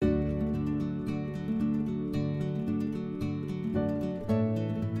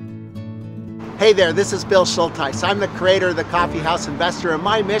Hey there, this is Bill Schulteis. I'm the creator of the Coffee House Investor, and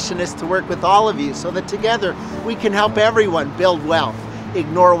my mission is to work with all of you so that together we can help everyone build wealth,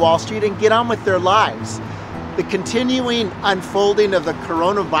 ignore Wall Street, and get on with their lives. The continuing unfolding of the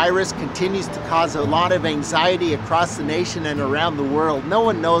coronavirus continues to cause a lot of anxiety across the nation and around the world. No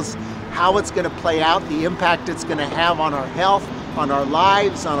one knows how it's going to play out, the impact it's going to have on our health, on our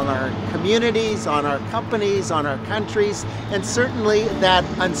lives, on our communities, on our companies, on our countries, and certainly that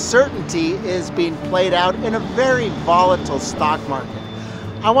uncertainty is being played out in a very volatile stock market.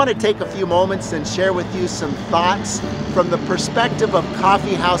 I want to take a few moments and share with you some thoughts from the perspective of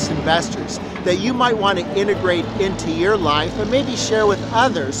coffee house investors that you might want to integrate into your life and maybe share with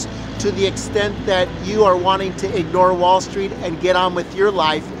others to the extent that you are wanting to ignore Wall Street and get on with your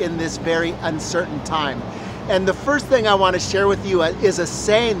life in this very uncertain time. And the first thing I want to share with you is a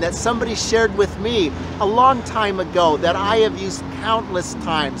saying that somebody shared with me a long time ago that I have used countless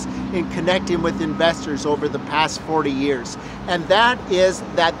times in connecting with investors over the past 40 years. And that is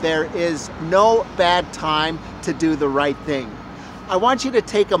that there is no bad time to do the right thing. I want you to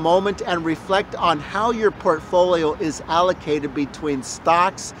take a moment and reflect on how your portfolio is allocated between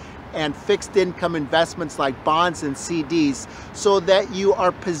stocks and fixed income investments like bonds and CDs so that you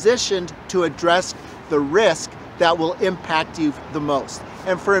are positioned to address the risk that will impact you the most.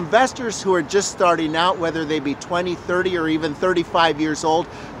 And for investors who are just starting out, whether they be 20, 30, or even 35 years old,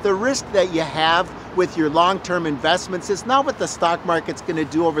 the risk that you have with your long-term investments is not what the stock market's going to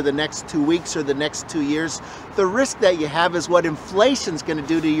do over the next 2 weeks or the next 2 years. The risk that you have is what inflation's going to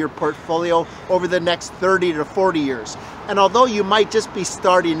do to your portfolio over the next 30 to 40 years. And although you might just be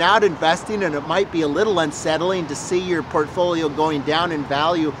starting out investing and it might be a little unsettling to see your portfolio going down in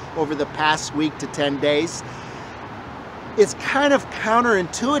value over the past week to 10 days, it's kind of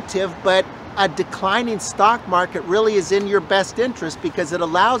counterintuitive, but a declining stock market really is in your best interest because it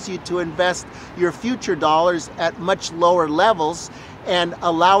allows you to invest your future dollars at much lower levels and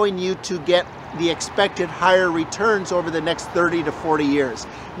allowing you to get the expected higher returns over the next 30 to 40 years.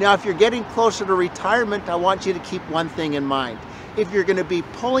 Now, if you're getting closer to retirement, I want you to keep one thing in mind. If you're going to be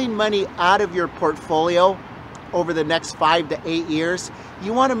pulling money out of your portfolio over the next 5 to 8 years,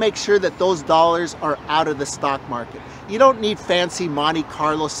 you want to make sure that those dollars are out of the stock market. You don't need fancy Monte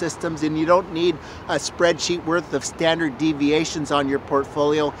Carlo systems, and you don't need a spreadsheet worth of standard deviations on your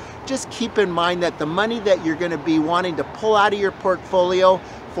portfolio. Just keep in mind that the money that you're going to be wanting to pull out of your portfolio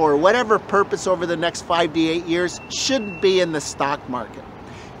for whatever purpose over the next 5 to 8 years shouldn't be in the stock market.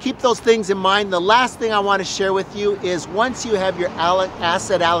 Keep those things in mind. The last thing I want to share with you is once you have your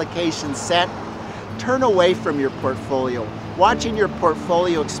asset allocation set, turn away from your portfolio. Watching your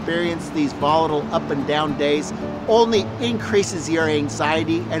portfolio experience these volatile up and down days only increases your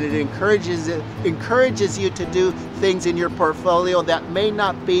anxiety, and it encourages you to do things in your portfolio that may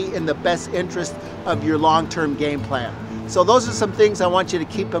not be in the best interest of your long-term game plan. So those are some things I want you to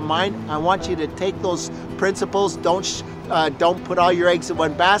keep in mind. I want you to take those principles. Don't put all your eggs in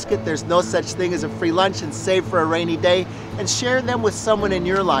one basket. There's no such thing as a free lunch, and save for a rainy day, and share them with someone in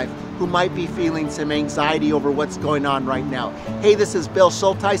your life who might be feeling some anxiety over what's going on right now. Hey, this is Bill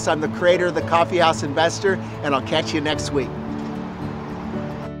Schulteis. I'm the creator of the Coffee House Investor, and I'll catch you next week.